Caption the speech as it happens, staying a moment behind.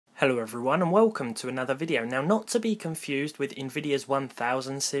Hello everyone and welcome to another video. Now, not to be confused with Nvidia's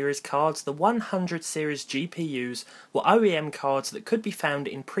 1000 series cards, the 100 series GPUs were OEM cards that could be found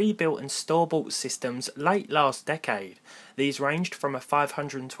in pre-built and store-bought systems late last decade. These ranged from a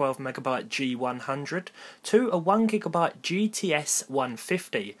 512MB G100 to a 1GB GTS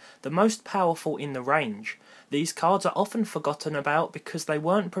 150, the most powerful in the range. These cards are often forgotten about because they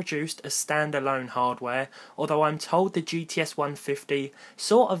weren't produced as standalone hardware, although I'm told the GTS 150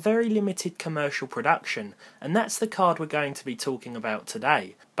 saw a very limited commercial production, and that's the card we're going to be talking about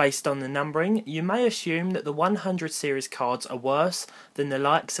today. Based on the numbering, you may assume that the 100 series cards are worse than the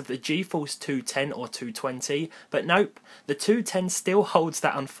likes of the GeForce 210 or 220, but nope, the 210 still holds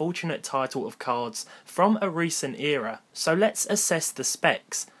that unfortunate title of cards from a recent era. So let's assess the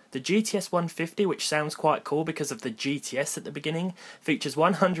specs. The GTS 150, which sounds quite cool because of the GTS at the beginning, features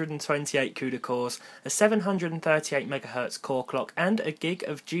 128 CUDA cores, a 738MHz core clock and a gig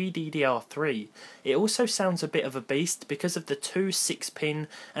of GDDR3. It also sounds a bit of a beast because of the two 6-pin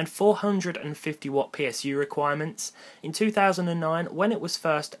and 450W PSU requirements. In 2009, when it was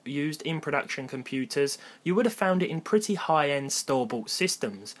first used in production computers, you would have found it in pretty high-end store-bought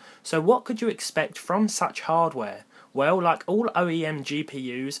systems. So what could you expect from such hardware? Well, like all OEM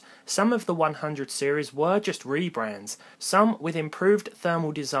GPUs, some of the 100 series were just rebrands, some with improved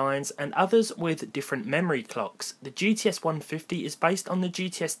thermal designs and others with different memory clocks. The GTS 150 is based on the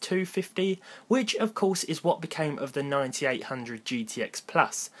GTS 250, which of course is what became of the 9800 GTX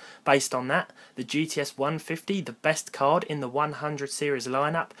Plus. Based on that, the GTS 150, the best card in the 100 series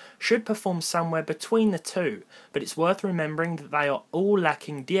lineup, should perform somewhere between the two, but it's worth remembering that they are all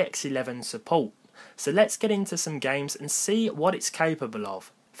lacking DX11 support. So let's get into some games and see what it's capable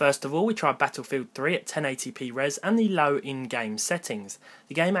of. First of all, we tried Battlefield 3 at 1080p res and the low in-game settings.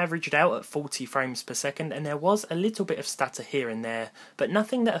 The game averaged out at 40 frames per second and there was a little bit of stutter here and there, but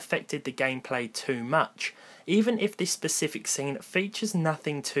nothing that affected the gameplay too much, even if this specific scene features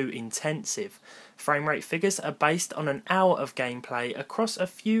nothing too intensive. Frame rate figures are based on an hour of gameplay across a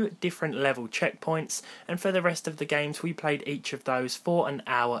few different level checkpoints, and for the rest of the games we played each of those for an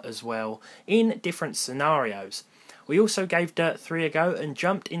hour as well, in different scenarios. We also gave Dirt 3 a go and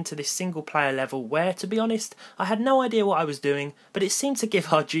jumped into this single player level where, to be honest, I had no idea what I was doing, but it seemed to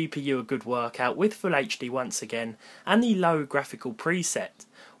give our GPU a good workout with Full HD once again, and the low graphical preset.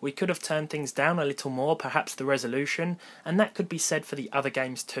 We could have turned things down a little more, perhaps the resolution, and that could be said for the other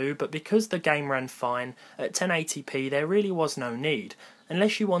games too, but because the game ran fine, at 1080p there really was no need,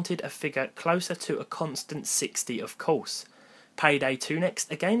 unless you wanted a figure closer to a constant 60 of course. Payday 2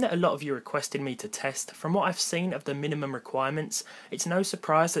 next, a game that a lot of you requested me to test. From what I've seen of the minimum requirements, it's no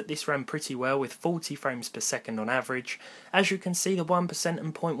surprise that this ran pretty well with 40 frames per second on average. As you can see, the 1%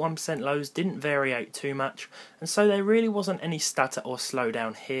 and 0.1% lows didn't variate too much, and so there really wasn't any stutter or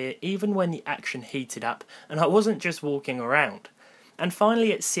slowdown here, even when the action heated up and I wasn't just walking around. And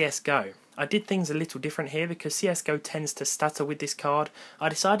finally, it's Csgo. I did things a little different here because Csgo tends to stutter with this card. I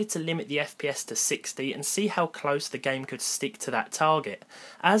decided to limit the FPS to 60 and see how close the game could stick to that target,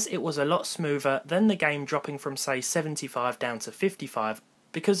 as it was a lot smoother than the game dropping from say 75 down to 55.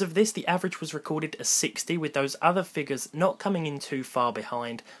 Because of this, the average was recorded as 60, with those other figures not coming in too far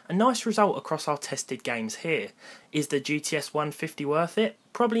behind. A nice result across our tested games here. Is the GTS 150 worth it?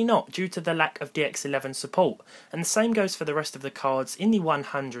 Probably not, due to the lack of DX11 support, and the same goes for the rest of the cards in the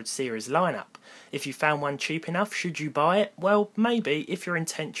 100 series lineup. If you found one cheap enough, should you buy it? Well, maybe, if your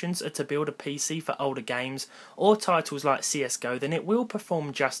intentions are to build a PC for older games or titles like CSGO, then it will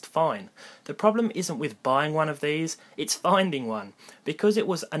perform just fine. The problem isn't with buying one of these, it's finding one. Because it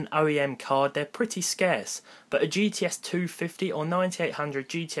was an OEM card, they're pretty scarce, but a GTS 250 or 9800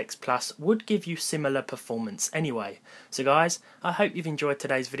 GTX Plus would give you similar performance anyway. So guys, I hope you've enjoyed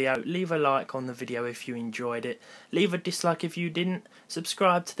today's video. Leave a like on the video if you enjoyed it, leave a dislike if you didn't,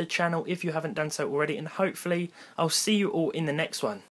 subscribe to the channel if you haven't done so already, and hopefully I'll see you all in the next one.